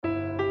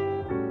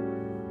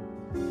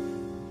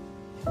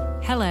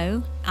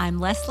Hello, I'm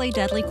Leslie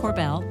Dudley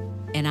Corbell.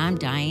 And I'm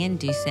Diane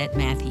Doucette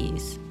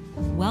Matthews.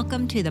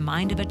 Welcome to The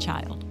Mind of a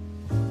Child.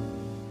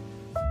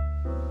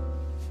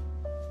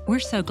 We're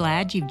so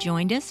glad you've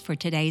joined us for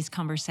today's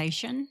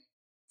conversation.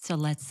 So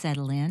let's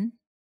settle in,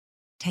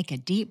 take a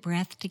deep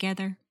breath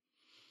together,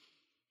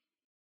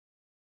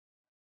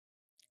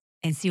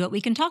 and see what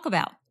we can talk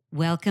about.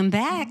 Welcome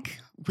back.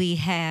 We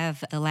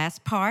have the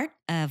last part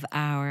of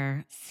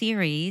our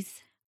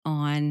series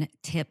on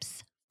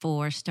tips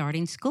for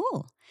starting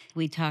school.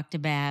 We talked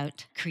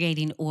about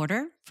creating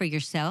order for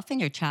yourself and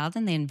your child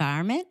in the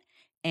environment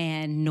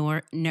and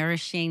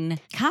nourishing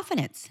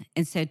confidence.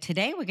 And so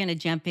today we're going to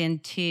jump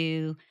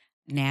into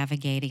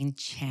navigating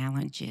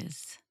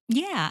challenges.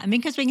 Yeah,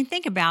 because we can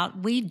think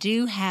about, we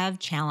do have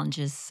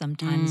challenges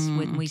sometimes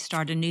when we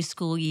start a new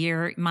school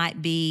year. It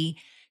might be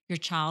your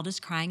child is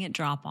crying at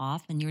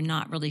drop-off and you're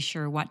not really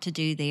sure what to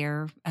do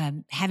there,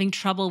 having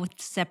trouble with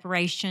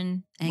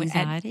separation,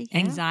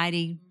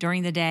 anxiety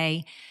during the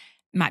day.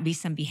 Might be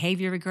some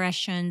behavior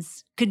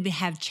regressions, could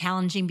have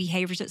challenging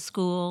behaviors at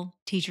school.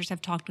 Teachers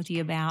have talked with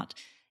you about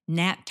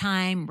nap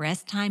time,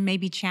 rest time may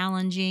be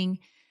challenging.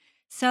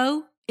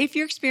 So if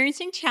you're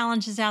experiencing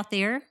challenges out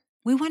there,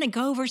 we want to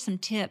go over some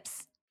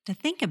tips to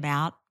think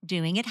about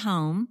doing at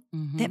home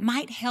that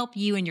might help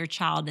you and your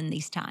child in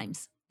these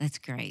times. That's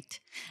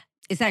great.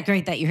 Is that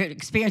great that you're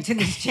experiencing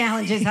these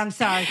challenges? I'm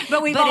sorry.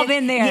 But we've all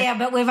been there. Yeah,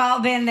 but we've all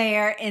been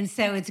there. And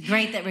so it's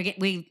great that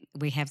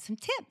we have some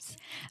tips.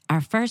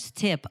 Our first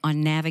tip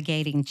on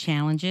navigating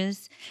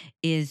challenges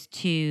is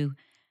to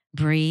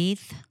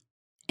breathe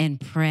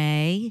and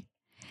pray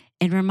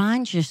and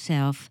remind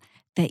yourself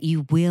that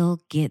you will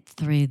get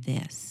through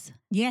this.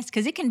 Yes,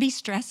 because it can be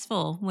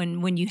stressful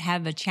when you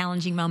have a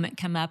challenging moment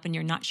come up and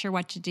you're not sure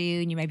what to do,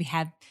 and you maybe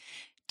have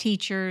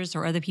teachers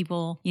or other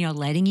people,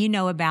 letting you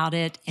know about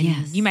it. And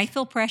you may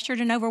feel pressured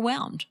and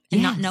overwhelmed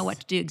and not know what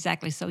to do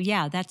exactly. So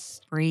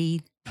that's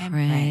breathe and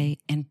pray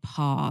and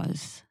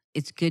pause.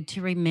 It's good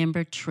to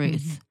remember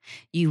truth.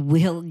 You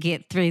will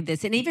get through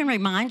this. And even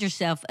remind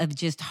yourself of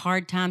just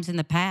hard times in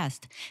the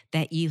past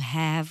that you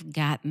have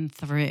gotten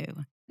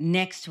through.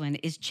 Next one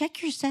is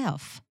check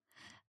yourself.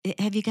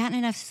 Have you gotten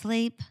enough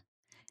sleep?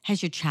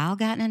 Has your child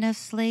gotten enough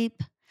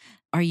sleep?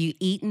 Are you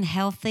eating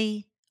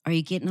healthy? Are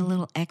you getting a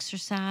little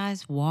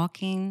exercise,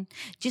 walking?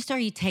 Just are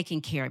you taking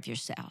care of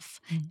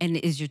yourself? And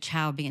is your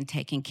child being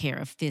taken care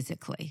of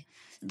physically?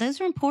 Those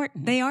are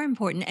important. They are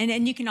important.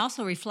 And you can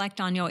also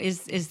reflect on,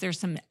 is there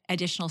some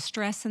additional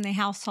stress in the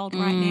household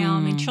right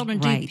now? Children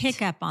do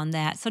pick up on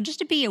that. So just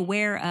to be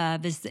aware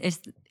of is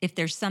if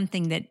there's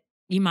something that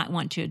you might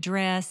want to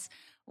address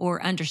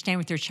or understand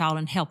with your child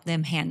and help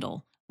them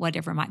handle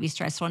whatever might be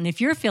stressful. And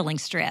if you're feeling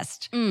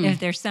stressed,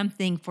 if there's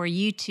something for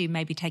you to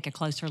maybe take a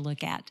closer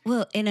look at.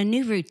 Well, and a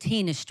new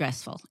routine is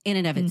stressful in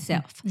and of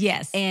itself.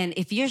 Yes. And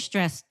if you're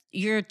stressed,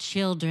 your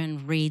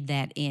children read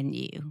that in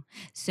you.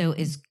 So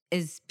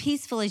as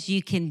peaceful as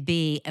you can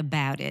be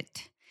about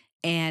it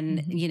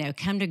and,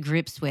 come to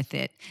grips with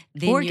it,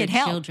 then or your get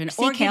help. children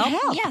Seek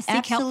help. Yeah,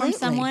 seek help from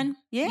someone.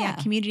 Yeah.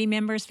 Community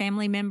members,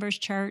 family members,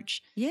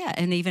 church. Yeah,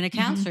 and even a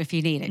counselor if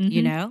you need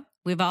it,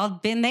 We've all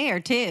been there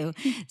too.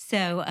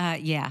 So,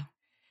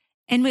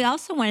 And we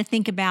also want to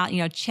think about,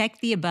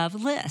 check the above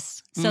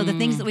list. So the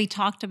things that we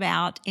talked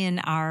about in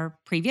our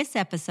previous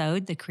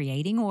episode, the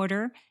creating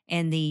order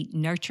and the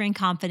nurturing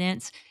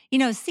confidence,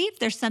 see if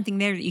there's something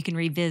there that you can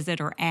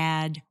revisit or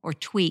add or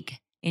tweak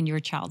in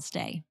your child's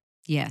day.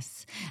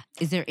 Yes.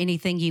 Is there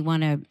anything you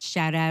want to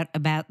shout out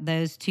about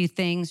those two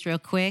things real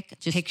quick?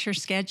 Just picture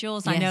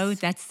schedules. Yes. I know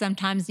that's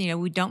sometimes,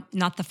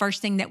 not the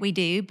first thing that we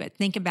do, but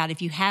think about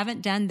if you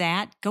haven't done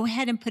that, go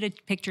ahead and put a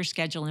picture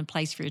schedule in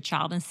place for your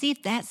child and see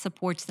if that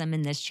supports them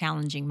in this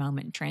challenging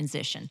moment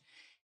transition.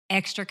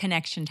 Extra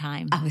connection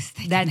time. I was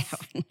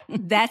thinking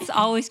that's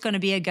always going to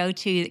be a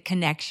go-to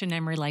connection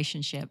and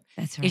relationship.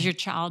 That's right. Is your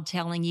child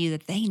telling you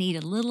that they need a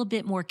little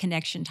bit more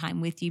connection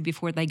time with you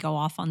before they go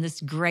off on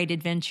this great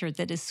adventure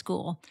that is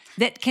school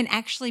that can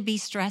actually be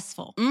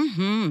stressful?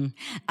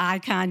 Eye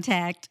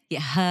contact,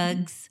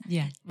 hugs,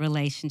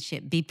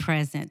 relationship, be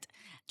present.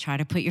 Try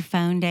to put your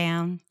phone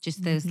down,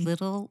 just those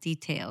little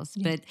details.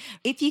 Yeah. But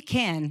if you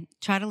can,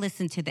 try to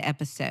listen to the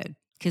episode,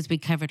 because we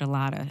covered a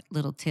lot of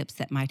little tips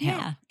that might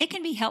help. Yeah, it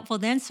can be helpful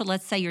then. So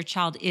let's say your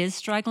child is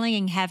struggling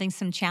and having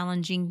some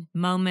challenging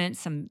moments,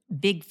 some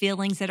big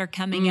feelings that are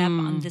coming up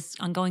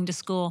on going to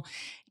school.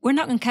 We're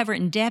not going to cover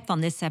it in depth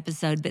on this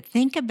episode, but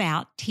think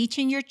about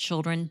teaching your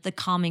children the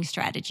calming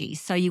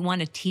strategies. So you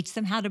want to teach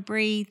them how to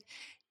breathe,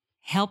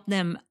 help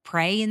them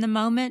pray in the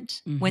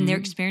moment when they're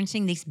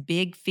experiencing these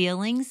big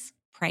feelings.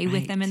 Pray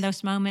with them in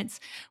those moments.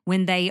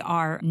 When they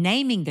are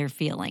naming their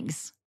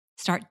feelings,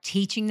 start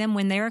teaching them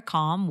when they're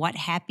calm, what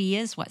happy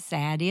is, what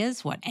sad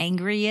is, what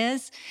angry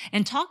is,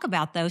 and talk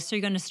about those. So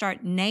you're going to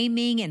start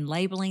naming and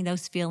labeling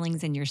those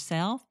feelings in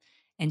yourself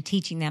and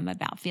teaching them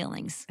about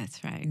feelings.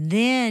 That's right.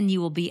 Then you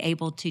will be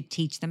able to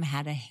teach them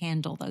how to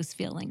handle those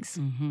feelings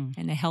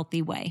in a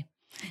healthy way.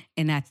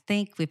 And I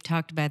think we've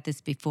talked about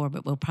this before,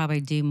 but we'll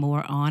probably do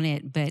more on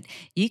it. But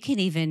you can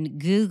even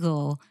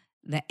Google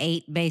the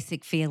 8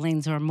 basic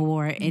feelings or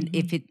more, and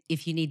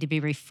if you need to be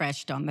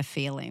refreshed on the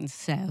feelings.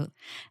 So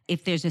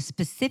if there's a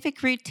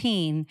specific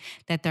routine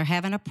that they're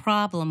having a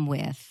problem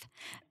with,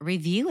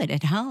 review it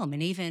at home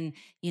and even,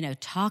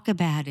 talk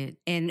about it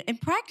and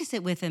practice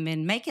it with them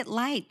and make it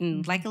light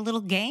and like a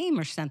little game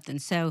or something.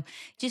 So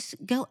just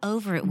go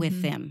over it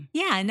with them.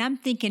 Yeah, and I'm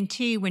thinking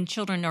too, when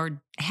children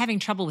are having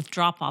trouble with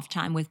drop-off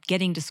time, with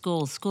getting to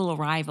school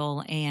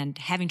arrival, and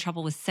having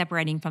trouble with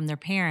separating from their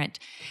parent,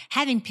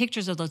 having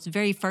pictures of those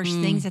very first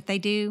things that they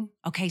do.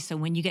 Okay, so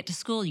when you get to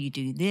school, you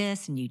do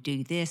this, and you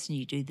do this, and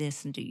you do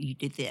this, and you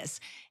do this,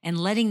 and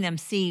letting them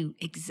see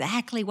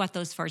exactly what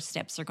those first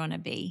steps are going to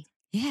be.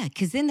 Yeah,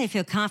 because then they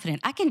feel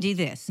confident. I can do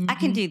this. I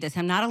can do this.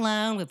 I'm not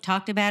alone. We've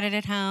talked about it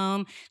at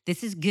home.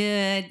 This is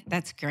good.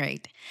 That's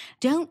great.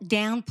 Don't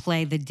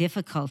downplay the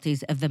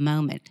difficulties of the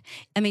moment.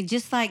 I mean,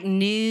 just like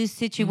new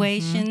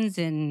situations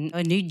and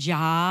a new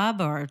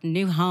job or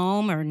new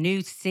home or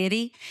new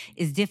city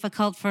is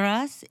difficult for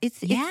us, it's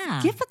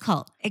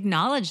difficult.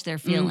 Acknowledge their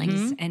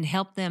feelings and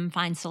help them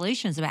find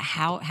solutions about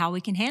how we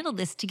can handle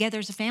this together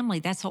as a family.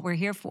 That's what we're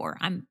here for.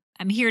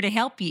 I'm here to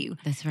help you.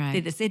 That's right.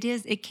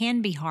 It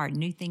can be hard.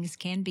 New things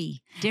can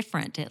be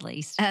different, at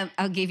least.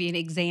 I'll give you an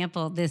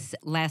example. This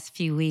last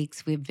few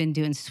weeks, we've been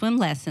doing swim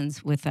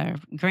lessons with our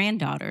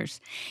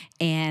granddaughters.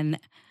 And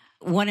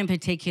one in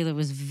particular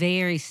was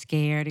very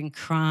scared and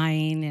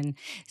crying. And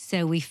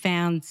so we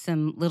found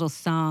some little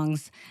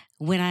songs.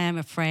 When I am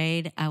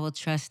afraid, I will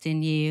trust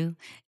in you.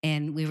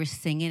 And we were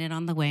singing it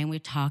on the way, and we were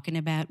talking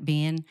about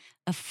being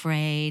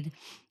afraid.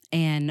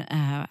 And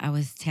I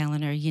was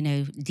telling her,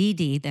 Dee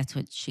Dee, that's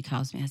what she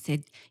calls me. I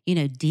said,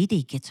 Dee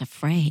Dee gets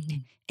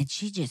afraid. And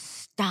she just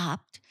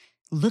stopped,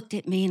 looked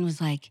at me and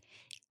was like,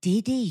 Dee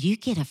Dee, you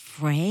get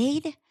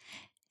afraid?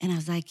 And I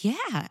was like,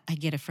 yeah, I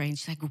get afraid. And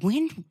she's like,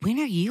 when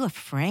are you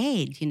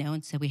afraid?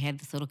 And so we had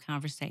this little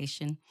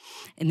conversation.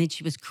 And then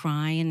she was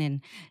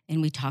crying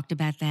and we talked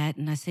about that.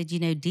 And I said,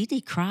 Dee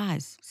Dee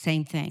cries.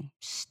 Same thing.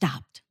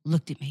 Stopped,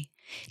 looked at me.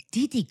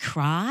 Dee Dee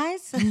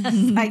cries? I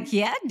was like,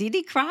 yeah, Dee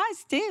Dee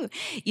cries too.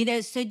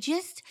 So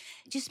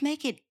just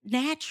make it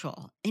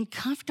natural and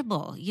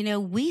comfortable.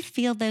 We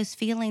feel those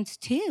feelings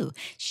too.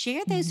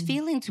 Share those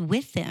feelings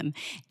with them.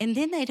 And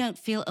then they don't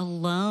feel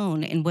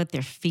alone in what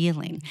they're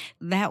feeling.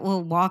 That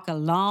will walk a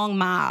long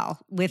mile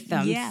with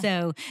them. Yeah.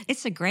 So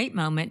it's a great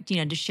moment,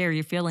 to share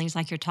your feelings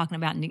like you're talking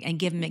about and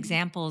give them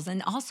examples,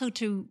 and also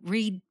to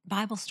read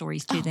Bible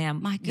stories to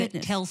them. My goodness.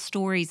 That tell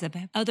stories of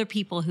other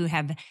people who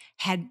have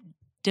had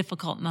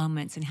difficult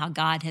moments and how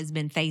God has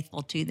been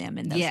faithful to them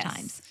in those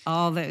times.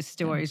 All those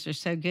stories are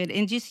so good.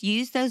 And just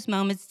use those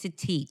moments to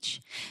teach.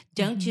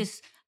 Don't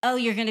just,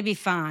 you're going to be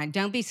fine.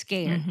 Don't be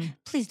scared.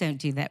 Please don't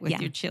do that with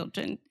your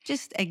children.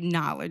 Just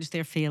acknowledge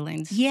their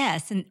feelings.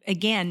 Yes. And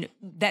again,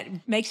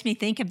 that makes me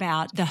think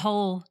about the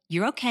whole,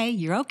 you're okay,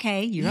 you're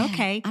okay, you're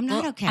okay. I'm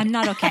not okay. I'm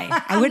not okay.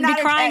 I wouldn't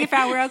be crying if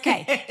I were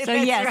okay. So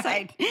That's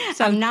right.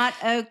 So I'm not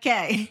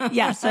okay.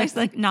 So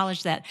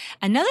acknowledge that.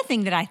 Another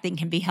thing that I think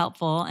can be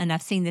helpful, and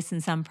I've seen this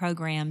in some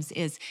programs,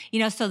 is,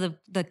 so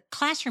the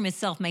classroom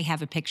itself may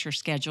have a picture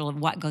schedule of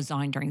what goes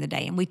on during the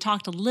day. And we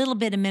talked a little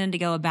bit a minute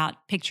ago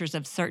about pictures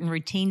of certain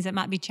routines that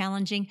might be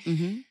challenging.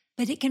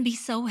 But it can be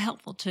so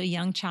helpful to a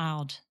young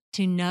child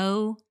to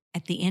know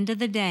at the end of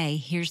the day,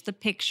 here's the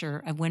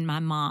picture of when my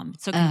mom.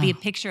 So it can be a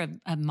picture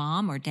of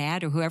mom or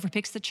dad or whoever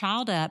picks the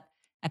child up,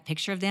 a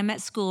picture of them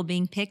at school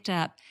being picked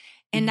up.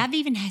 And I've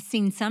even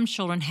seen some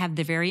children have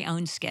their very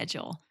own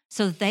schedule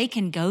so that they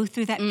can go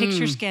through that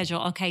picture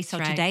schedule. Okay, so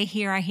today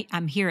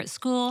I'm here at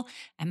school,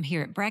 I'm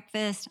here at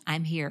breakfast,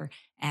 I'm here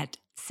at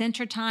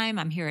center time,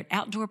 I'm here at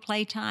outdoor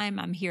play time,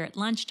 I'm here at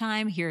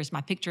lunchtime, here's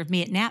my picture of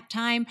me at nap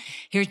time,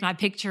 here's my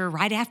picture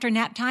right after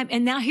nap time,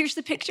 and now here's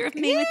the picture of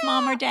me with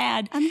mom or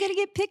dad. I'm going to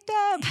get picked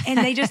up. And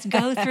they just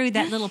go through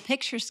that little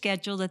picture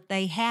schedule that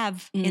they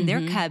have in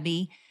their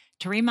cubby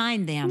to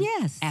remind them,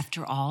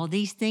 after all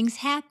these things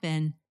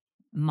happen,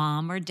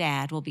 mom or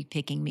dad will be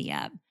picking me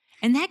up.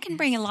 And that can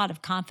bring a lot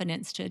of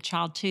confidence to a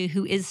child too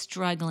who is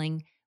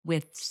struggling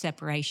with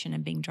separation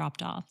and being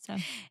dropped off. So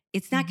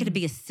it's not going to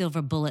be a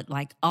silver bullet,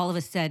 like all of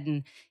a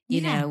sudden,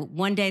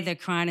 one day they're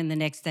crying and the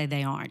next day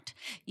they aren't.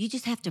 You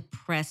just have to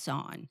press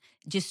on.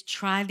 Just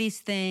try these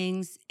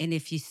things. And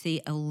if you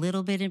see a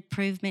little bit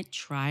improvement,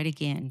 try it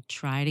again.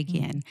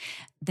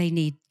 They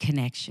need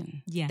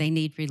connection. Yeah. They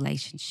need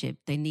relationship.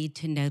 They need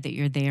to know that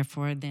you're there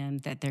for them,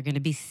 that they're going to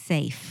be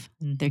safe.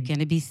 They're going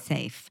to be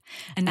safe.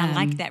 And I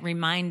like that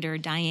reminder,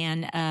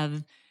 Diane,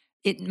 of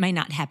it may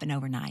not happen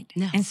overnight.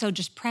 No. And so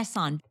just press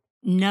on.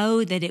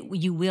 Know that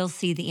you will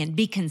see the end.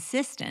 Be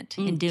consistent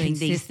in doing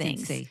these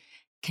things.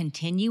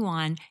 Continue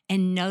on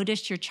and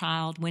notice your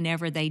child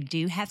whenever they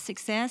do have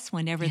success,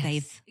 whenever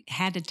they've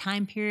had a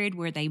time period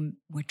where they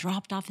were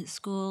dropped off at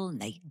school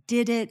and they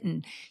did it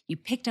and you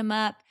picked them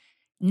up.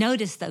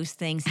 Notice those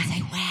things and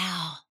say,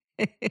 wow.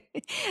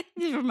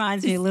 This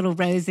reminds me of little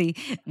Rosie,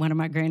 one of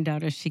my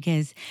granddaughters. She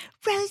goes,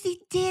 Rosie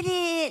did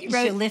it.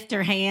 She'll lift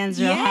her hands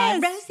real high.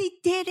 Rosie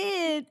did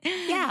it.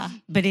 Yeah.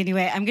 But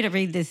anyway, I'm going to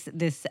read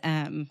this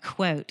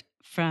quote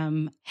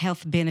from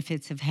Health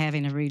Benefits of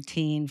Having a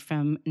Routine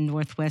from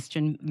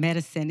Northwestern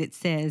Medicine. It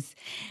says,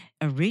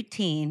 a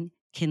routine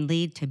can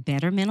lead to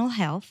better mental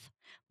health,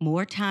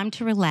 more time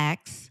to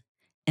relax,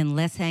 and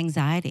less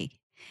anxiety.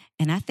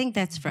 And I think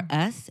that's for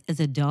us as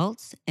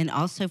adults and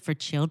also for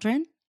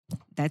children.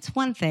 That's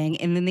one thing.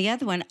 And then the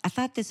other one, I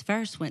thought this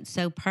verse went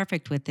so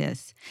perfect with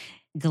this.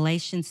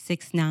 Galatians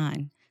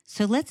 6:9.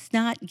 So let's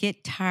not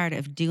get tired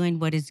of doing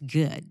what is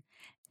good.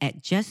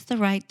 At just the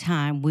right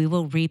time, we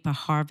will reap a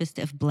harvest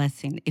of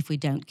blessing if we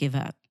don't give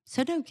up.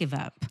 So don't give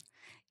up.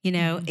 You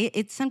know,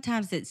 it's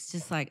sometimes it's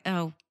just like,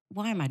 oh,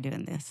 why am I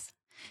doing this?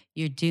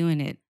 You're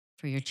doing it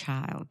for your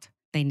child.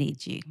 They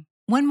need you.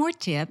 One more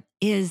tip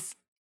is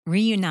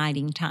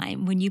reuniting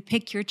time. When you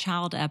pick your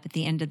child up at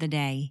the end of the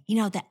day, you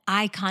know, the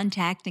eye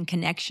contact and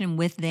connection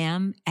with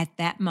them at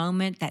that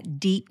moment,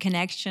 that deep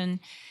connection,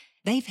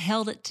 they've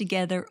held it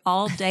together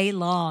all day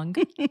long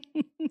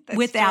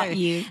without true.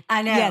 you.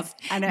 I know. Yes,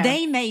 I know.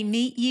 they may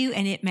meet you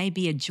and it may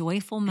be a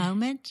joyful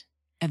moment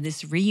of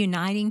this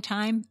reuniting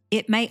time.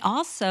 It may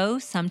also,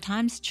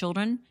 sometimes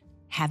children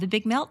have a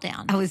big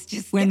meltdown. I was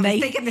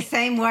thinking the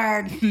same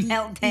word,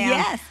 meltdown.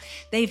 Yes.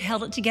 They've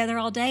held it together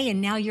all day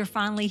and now you're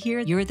finally here.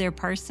 You're their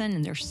person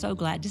and they're so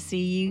glad to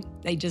see you.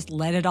 They just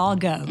let it all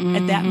go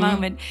at that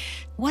moment.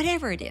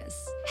 Whatever it is,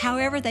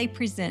 however they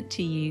present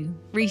to you,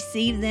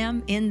 receive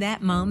them in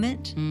that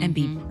moment and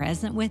be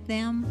present with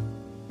them.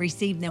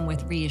 Receive them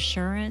with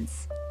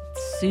reassurance,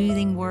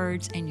 soothing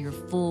words, and your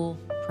full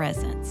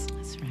presence.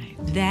 That's right.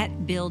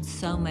 That builds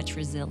so much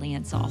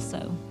resilience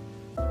also.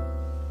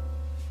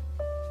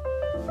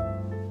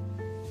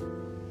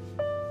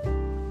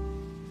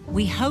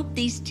 We hope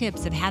these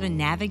tips of how to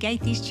navigate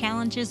these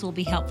challenges will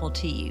be helpful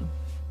to you.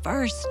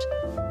 First,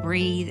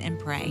 breathe and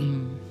pray.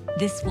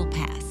 This will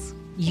pass.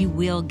 You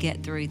will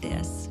get through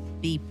this.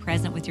 Be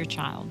present with your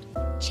child.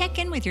 Check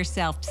in with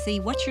yourself to see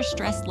what's your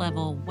stress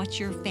level, what's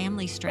your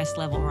family stress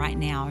level right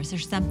now. Is there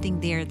something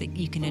there that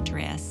you can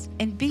address?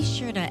 And be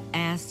sure to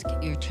ask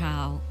your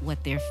child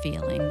what they're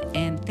feeling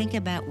and think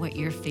about what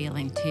you're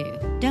feeling too.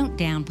 Don't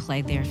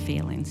downplay their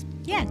feelings.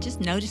 Yeah, just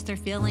notice their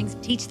feelings,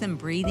 teach them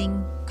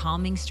breathing,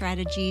 calming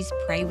strategies,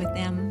 pray with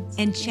them,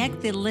 and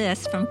check the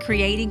list from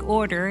creating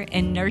order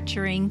and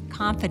nurturing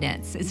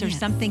confidence. Is there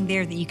something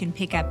there that you can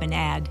pick up and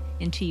add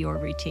into your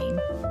routine?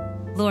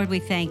 Lord, we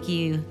thank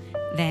you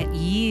that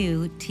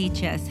you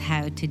teach us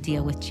how to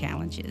deal with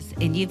challenges,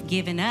 and you've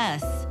given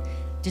us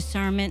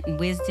discernment and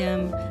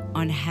wisdom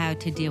on how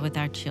to deal with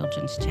our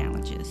children's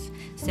challenges.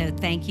 So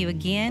thank you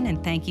again,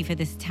 and thank you for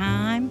this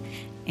time,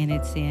 and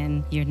it's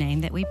in your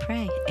name that we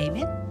pray.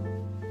 Amen.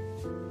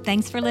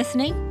 Thanks for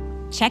listening.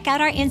 Check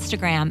out our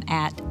Instagram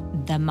at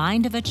The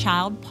Mind of a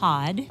Child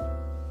Pod,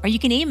 or you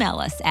can email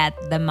us at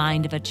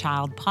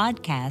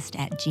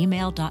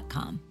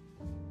themindofachildpodcast@gmail.com.